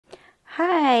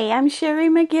Hi, I'm Sherry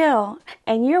McGill,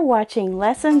 and you're watching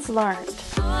Lessons Learned.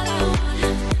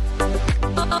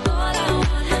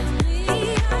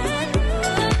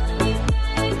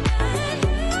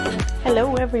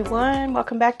 Hello everyone,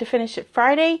 welcome back to Finish It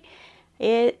Friday.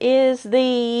 It is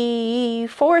the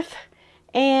 4th,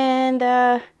 and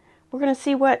we're going to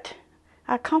see what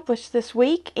I accomplished this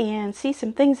week and see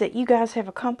some things that you guys have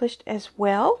accomplished as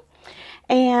well.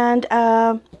 And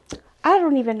I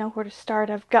don't even know where to start.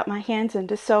 I've got my hands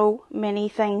into so many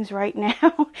things right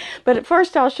now. But at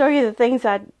first I'll show you the things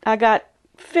I got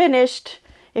finished.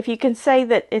 If you can say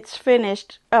that it's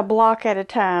finished a block at a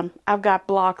time. I've got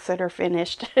blocks that are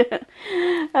finished.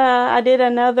 I did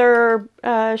another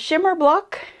shimmer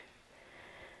block.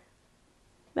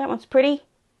 That one's pretty.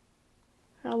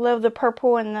 I love the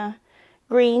purple and the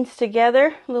greens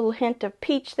together. A little hint of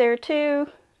peach there too.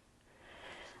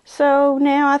 So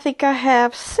now I think I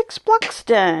have 6 blocks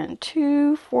done.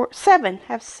 2, 4, 7.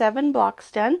 I have 7 blocks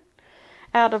done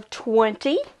out of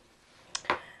 20.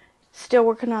 Still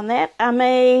working on that.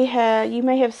 You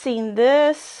may have seen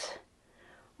this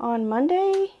on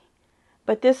Monday,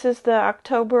 but this is the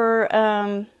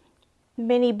October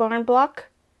mini barn block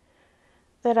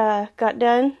that I got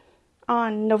done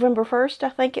on November 1st, I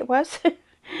think it was.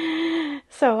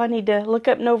 So I need to look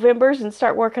up November's and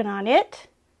start working on it.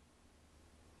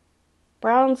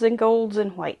 Browns and golds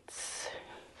and whites.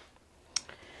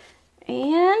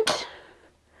 And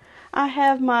I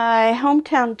have my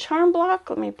hometown charm block.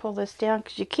 Let me pull this down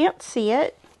because you can't see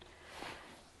it.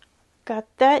 Got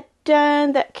that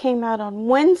done. That came out on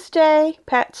Wednesday.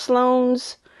 Pat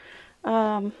Sloan's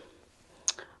hometown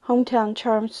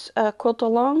charms quilt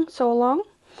along, sew along.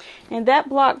 And that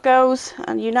block goes,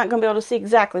 and you're not going to be able to see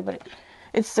exactly, but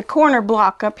it's the corner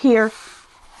block up here.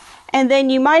 And then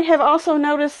you might have also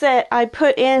noticed that I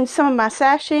put in some of my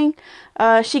sashing.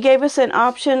 She gave us an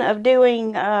option of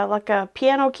doing like a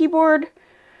piano keyboard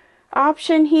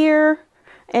option here.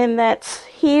 And that's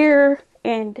here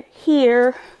and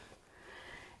here.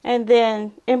 And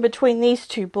then in between these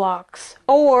 2 blocks.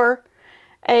 Or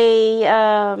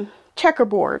a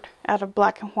checkerboard out of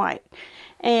black and white.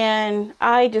 And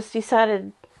I just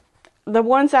decided the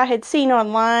ones I had seen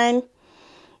online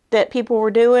that people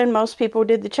were doing, most people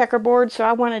did the checkerboard, so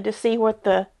I wanted to see what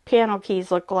the piano keys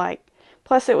look like.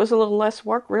 Plus it was a little less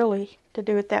work really to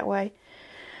do it that way.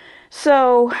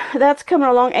 So that's coming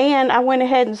along, and I went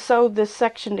ahead and sewed this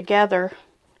section together.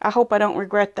 I hope I don't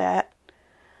regret that.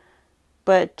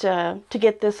 But to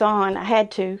get this on, I had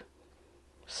to.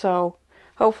 So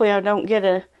hopefully I don't get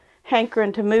a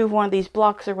hankering to move one of these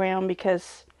blocks around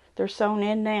because they're sewn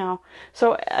in now.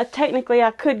 So technically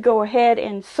I could go ahead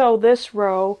and sew this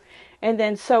row and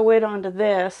then sew it onto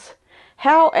this.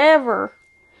 However,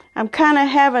 I'm kind of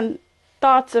having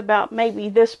thoughts about maybe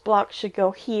this block should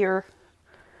go here.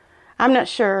 I'm not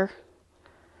sure.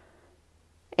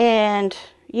 And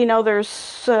you know,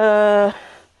 there's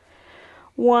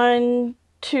 1,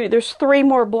 2, there's 3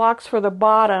 more blocks for the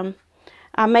bottom.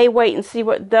 I may wait and see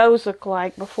what those look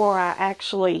like before I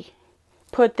actually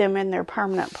put them in their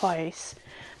permanent place.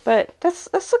 But that's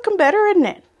looking better, isn't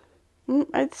it?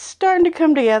 It's starting to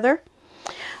come together.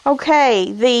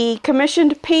 Okay, the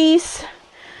commissioned piece,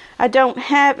 I don't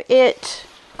have it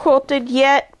quilted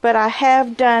yet, but I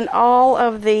have done all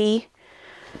the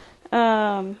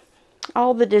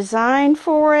design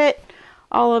for it,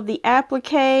 all of the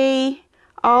applique,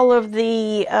 all of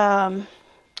the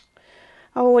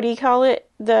what do you call it?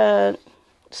 The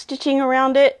stitching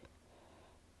around it.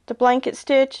 The blanket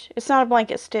stitch. It's not a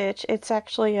blanket stitch. It's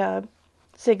actually a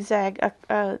zigzag,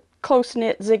 a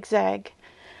close-knit zigzag.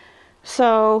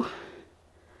 So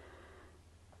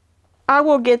I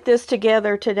will get this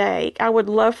together today. I would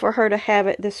love for her to have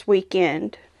it this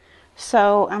weekend.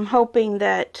 So I'm hoping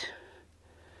that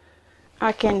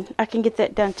I can get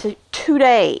that done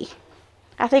today.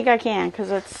 I think I can, because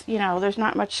it's, you know, there's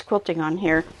not much quilting on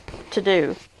here to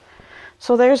do.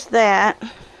 So there's that.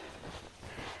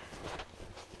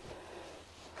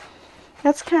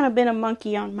 That's kind of been a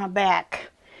monkey on my back,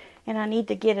 and I need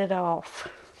to get it off.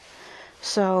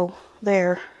 So,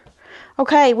 there.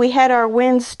 Okay, we had our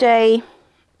Wednesday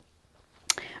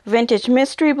vintage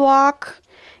mystery block,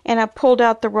 and I pulled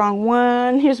out the wrong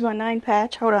one. Here's my 9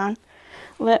 patch. Hold on.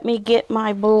 Let me get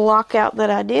my block out that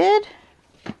I did.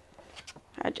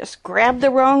 I just grabbed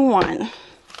the wrong one.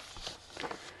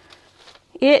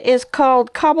 It is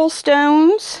called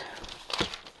Cobblestones.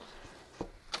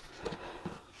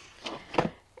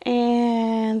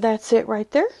 And that's it right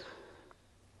there.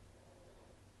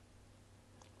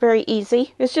 Very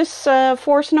easy. It's just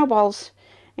 4 snowballs.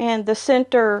 And the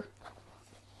center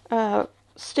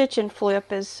stitch and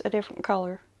flip is a different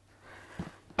color.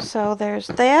 So there's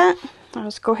that. I'll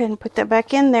just go ahead and put that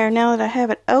back in there now that I have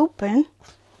it open.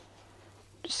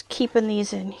 Just keeping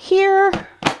these in here.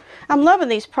 I'm loving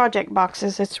these project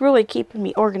boxes. It's really keeping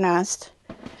me organized.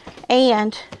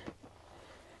 And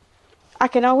I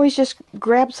can always just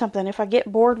grab something. If I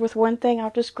get bored with one thing,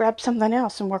 I'll just grab something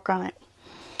else and work on it.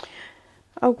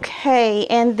 Okay,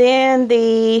 and then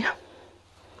the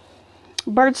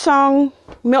Birdsong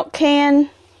milk can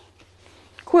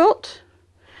quilt.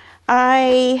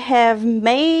 I have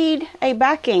made a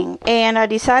backing, and I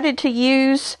decided to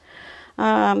use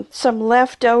some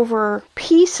leftover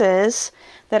pieces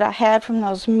that I had from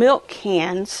those milk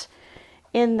cans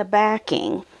in the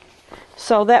backing.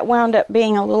 So that wound up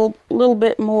being a little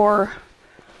bit more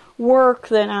work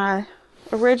than I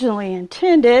originally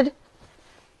intended.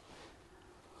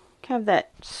 Have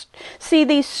that. See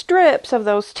these strips of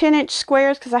those 10-inch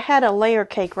squares, because I had a layer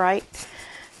cake, right?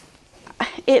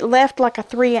 It left like a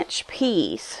 3-inch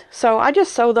piece. So I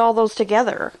just sewed all those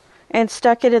together and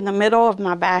stuck it in the middle of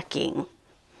my backing.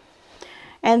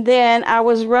 And then I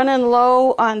was running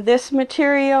low on this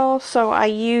material, so I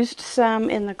used some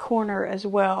in the corner as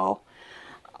well.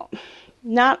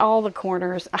 Not all the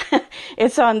corners.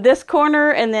 It's on this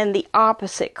corner and then the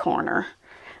opposite corner.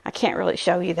 I can't really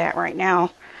show you that right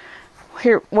now.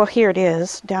 Here it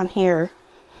is down here.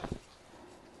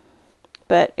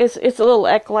 But it's a little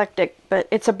eclectic, but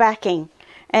it's a backing.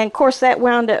 And of course that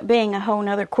wound up being a whole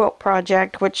nother quilt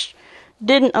project, which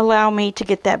didn't allow me to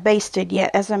get that basted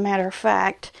yet. As a matter of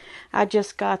fact, I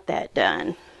just got that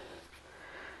done.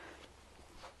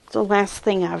 It's the last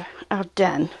thing I've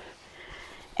done.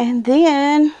 And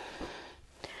then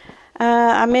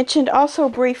I mentioned also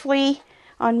briefly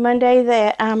on Monday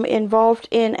that I'm involved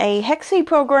in a Hexie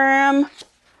program.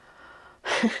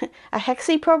 A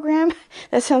Hexie program?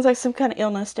 That sounds like some kind of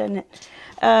illness, doesn't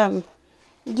it?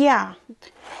 Yeah,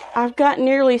 I've got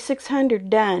nearly 600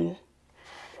 done.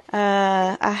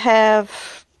 I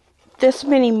have this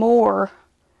many more,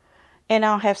 and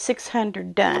I'll have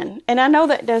 600 done. And I know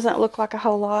that doesn't look like a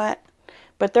whole lot,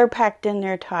 but they're packed in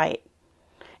there tight.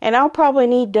 And I'll probably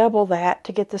need double that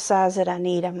to get the size that I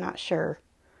need. I'm not sure.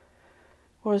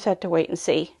 We'll just have to wait and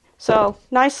see. So,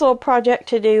 nice little project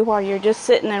to do while you're just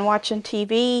sitting and watching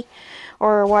TV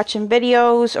or watching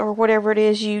videos or whatever it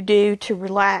is you do to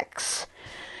relax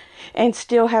and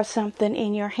still have something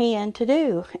in your hand to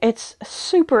do. It's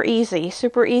super easy.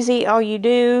 Super easy. All you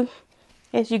do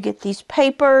is you get these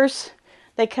papers.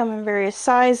 They come in various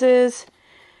sizes.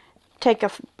 Take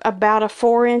about a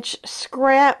 4-inch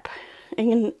scrap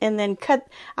and then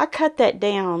I cut that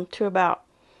down to about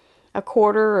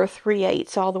 1/4 or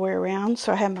 3/8 all the way around.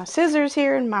 So I have my scissors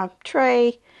here in my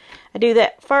tray. I do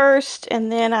that first, and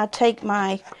then I take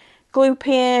my glue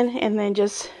pen and then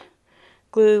just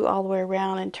glue all the way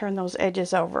around and turn those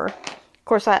edges over. Of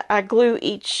course, I glue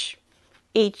each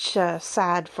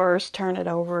side first, turn it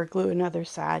over, glue another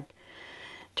side,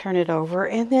 turn it over,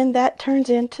 and then that turns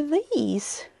into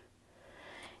these.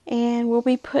 And I'll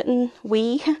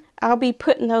be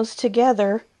putting those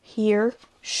together here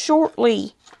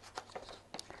shortly.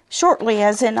 Shortly,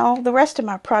 as in all the rest of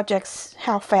my projects,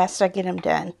 how fast I get them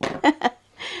done.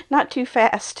 Not too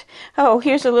fast. Oh,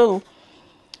 here's a little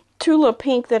Tula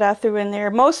pink that I threw in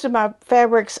there. Most of my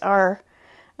fabrics are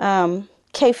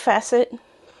K facet.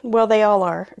 Well, they all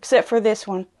are, except for this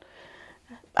one.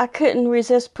 I couldn't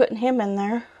resist putting him in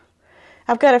there.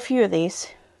 I've got a few of these,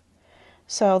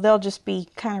 so they'll just be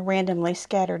kind of randomly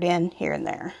scattered in here and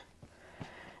there.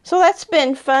 So that's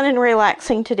been fun and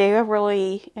relaxing to do. I've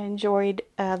really enjoyed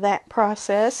that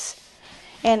process.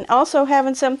 And also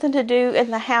having something to do in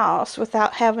the house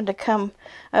without having to come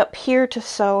up here to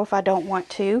sew if I don't want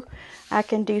to. I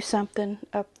can do something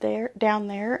up there, down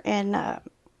there, and,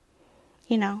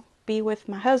 you know, be with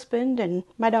my husband and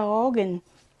my dog and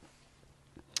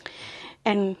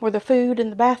where the food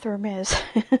and the bathroom is.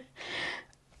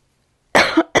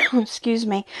 Excuse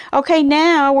me. Okay,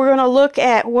 now we're going to look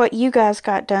at what you guys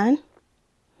got done.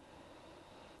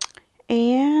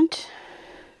 And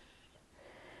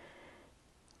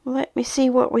let me see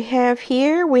what we have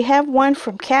here. We have one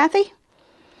from Kathy.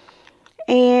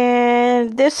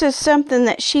 And this is something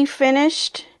that she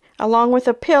finished along with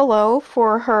a pillow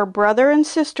for her brother and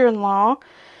sister-in-law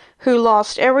who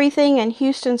lost everything in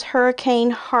Houston's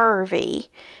Hurricane Harvey,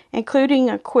 including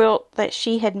a quilt that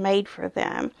she had made for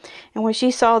them. And when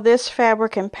she saw this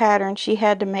fabric and pattern, she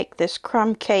had to make this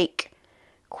crumb cake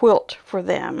quilt for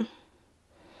them.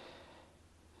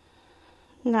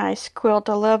 Nice quilt.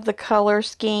 I love the color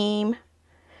scheme.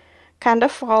 Kind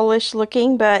of fallish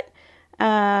looking, but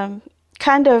kind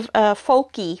of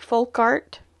folky, folk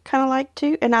art, kind of like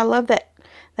too. And I love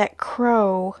that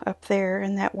crow up there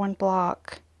in that one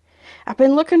block. I've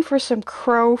been looking for some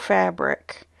crow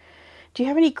fabric. Do you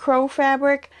have any crow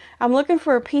fabric? I'm looking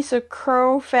for a piece of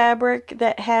crow fabric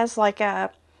that has like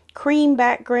a cream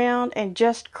background and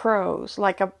just crows,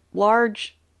 like a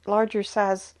larger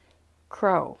size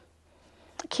crow.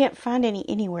 I can't find any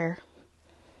anywhere.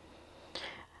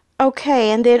 Okay,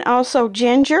 and then also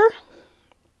Ginger.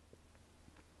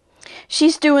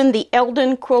 She's doing the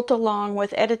Eldon quilt along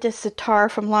with Edited Sitar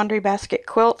from Laundry Basket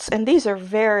Quilts, and these are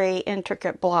very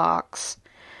intricate blocks.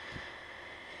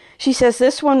 She says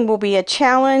this one will be a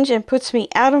challenge and puts me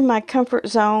out of my comfort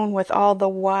zone with all the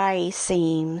Y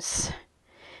seams.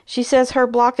 She says her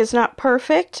block is not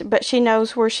perfect, but she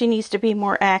knows where she needs to be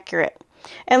more accurate.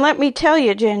 And let me tell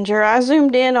you, Ginger, I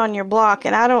zoomed in on your block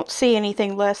and I don't see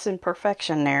anything less than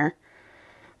perfection there.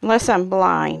 Unless I'm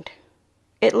blind.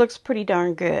 It looks pretty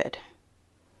darn good.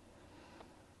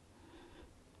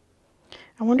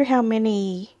 I wonder how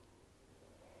many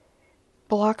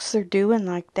blocks they're doing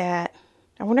like that.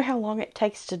 I wonder how long it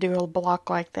takes to do a block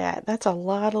like that. That's a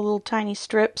lot of little tiny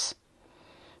strips.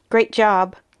 Great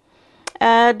job.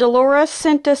 Dolores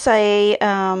sent us a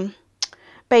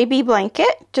baby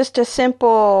blanket. Just a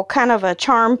simple kind of a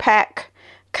charm pack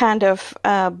kind of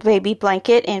baby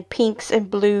blanket in pinks and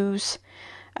blues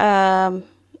and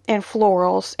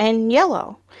florals and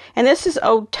yellow. And this is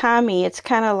old-timey. It's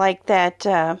kind of like that,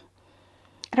 I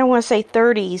don't want to say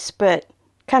 30s, but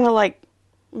kind of like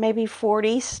maybe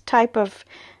 40s type of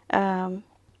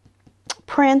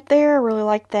print there. I really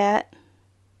like that.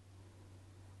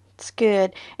 It's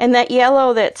good. And that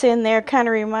yellow that's in there kind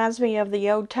of reminds me of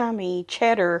the old-timey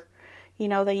cheddar. You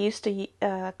know, they used to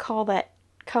call that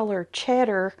color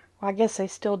cheddar. Well, I guess they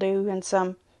still do in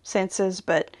some senses,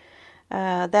 but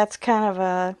that's kind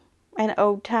of an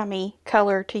old-timey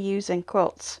color to use in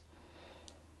quilts.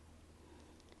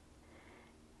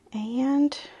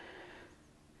 And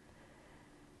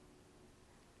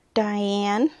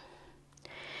Diane,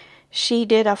 she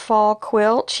did a fall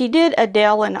quilt. She did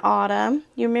Adele in Autumn.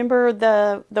 You remember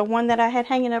the one that I had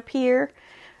hanging up here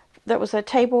that was a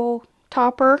table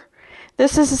topper?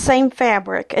 This is the same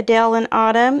fabric, Adele in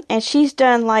Autumn, and she's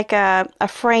done like a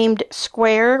framed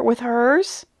square with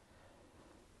hers.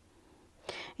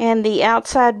 And the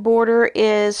outside border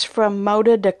is from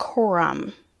Moda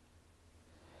Decorum.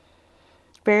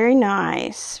 Very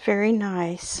nice, very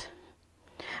nice.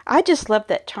 I just love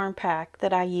that charm pack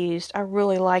that I used. I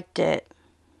really liked it.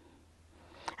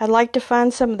 I'd like to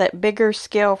find some of that bigger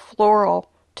scale floral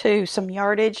too, some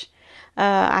yardage.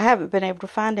 I haven't been able to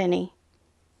find any.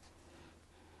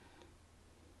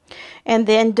 And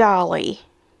then Dolly.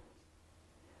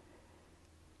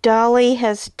 Dolly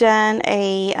has done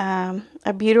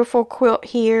a beautiful quilt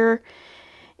here,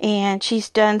 and she's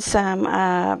done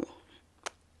some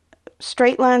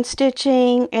straight line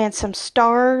stitching and some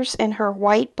stars in her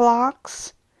white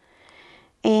blocks.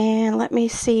 And let me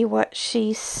see what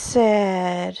she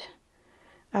said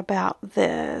about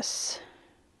this.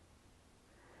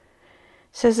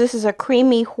 It says this is a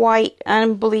creamy white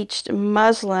unbleached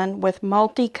muslin with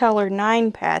multicolor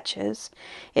 9 patches.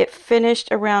 It finished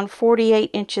around 48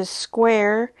 inches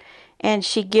square, and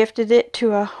she gifted it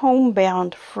to a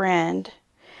homebound friend,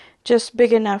 just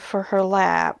big enough for her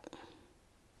lap.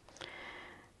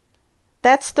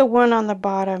 That's the one on the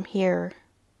bottom here,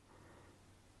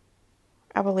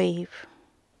 I believe.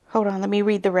 Hold on, let me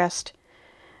read the rest.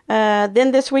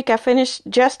 Then this week I finished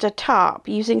just a top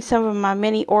using some of my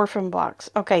mini orphan blocks.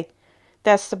 Okay,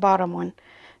 that's the bottom one.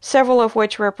 Several of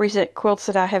which represent quilts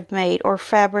that I have made or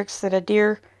fabrics that a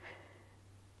dear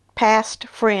past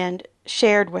friend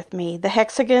shared with me. The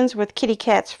hexagons with kitty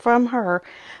cats from her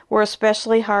were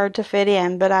especially hard to fit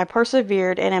in, but I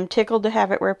persevered and am tickled to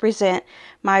have it represent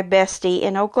my bestie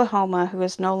in Oklahoma who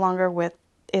is no longer with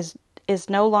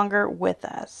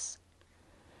us.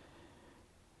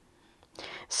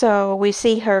 So we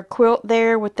see her quilt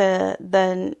there with the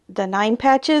 9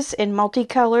 patches in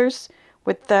multicolors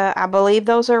with the, I believe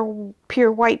those are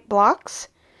pure white blocks.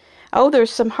 Oh,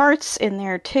 there's some hearts in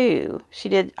there too. She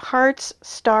did hearts,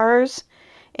 stars,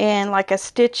 and like a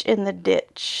stitch in the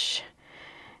ditch.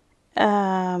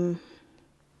 And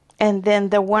then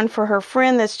the one for her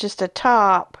friend that's just a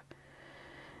top.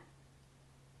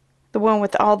 The one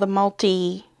with all the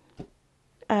multi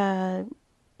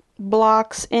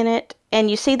blocks in it. And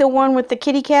you see the one with the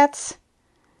kitty cats?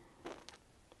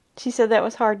 She said that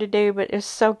was hard to do, but it's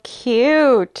so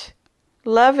cute.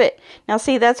 Love it. Now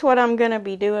see, that's what I'm going to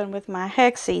be doing with my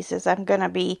hexies, is I'm going to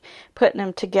be putting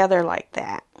them together like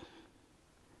that.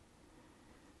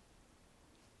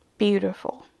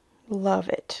 Beautiful. Love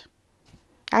it.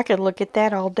 I could look at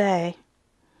that all day.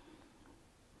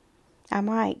 I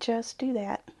might just do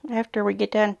that. After we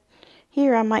get done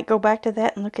here, I might go back to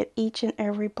that and look at each and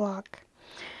every block.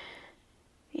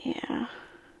 Yeah.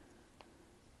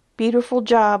 Beautiful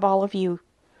job, all of you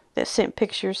that sent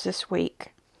pictures this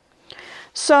week.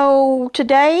 So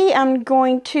today I'm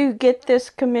going to get this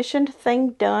commissioned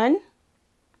thing done.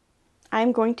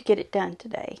 I'm going to get it done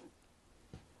today.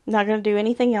 I'm not going to do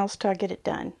anything else till I get it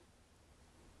done.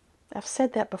 I've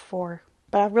said that before,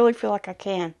 but I really feel like I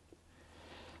can.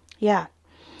 Yeah.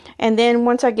 And then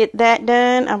once I get that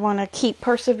done, I want to keep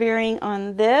persevering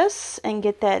on this and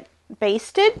get that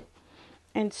basted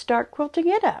and start quilting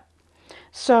it up.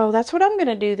 So that's what I'm going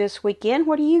to do this weekend.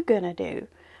 What are you going to do?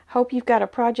 Hope you've got a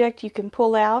project you can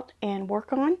pull out and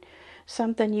work on.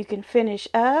 Something you can finish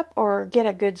up or get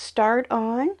a good start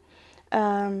on.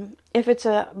 If it's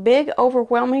a big,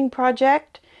 overwhelming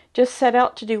project, just set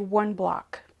out to do one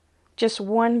block. Just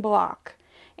one block.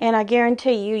 And I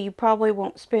guarantee you, you probably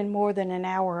won't spend more than an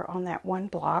hour on that one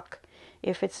block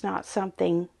if it's not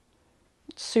something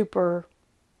super,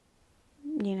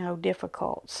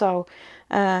 difficult. So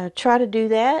try to do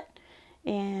that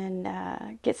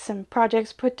and get some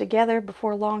projects put together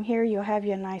before long here. You'll have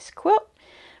you a nice quilt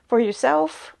for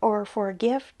yourself or for a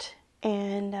gift,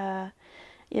 and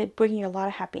it bring you a lot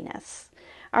of happiness.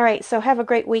 All right, so have a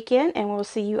great weekend, and we'll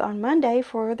see you on Monday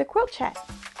for the quilt chat.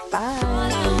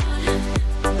 Bye.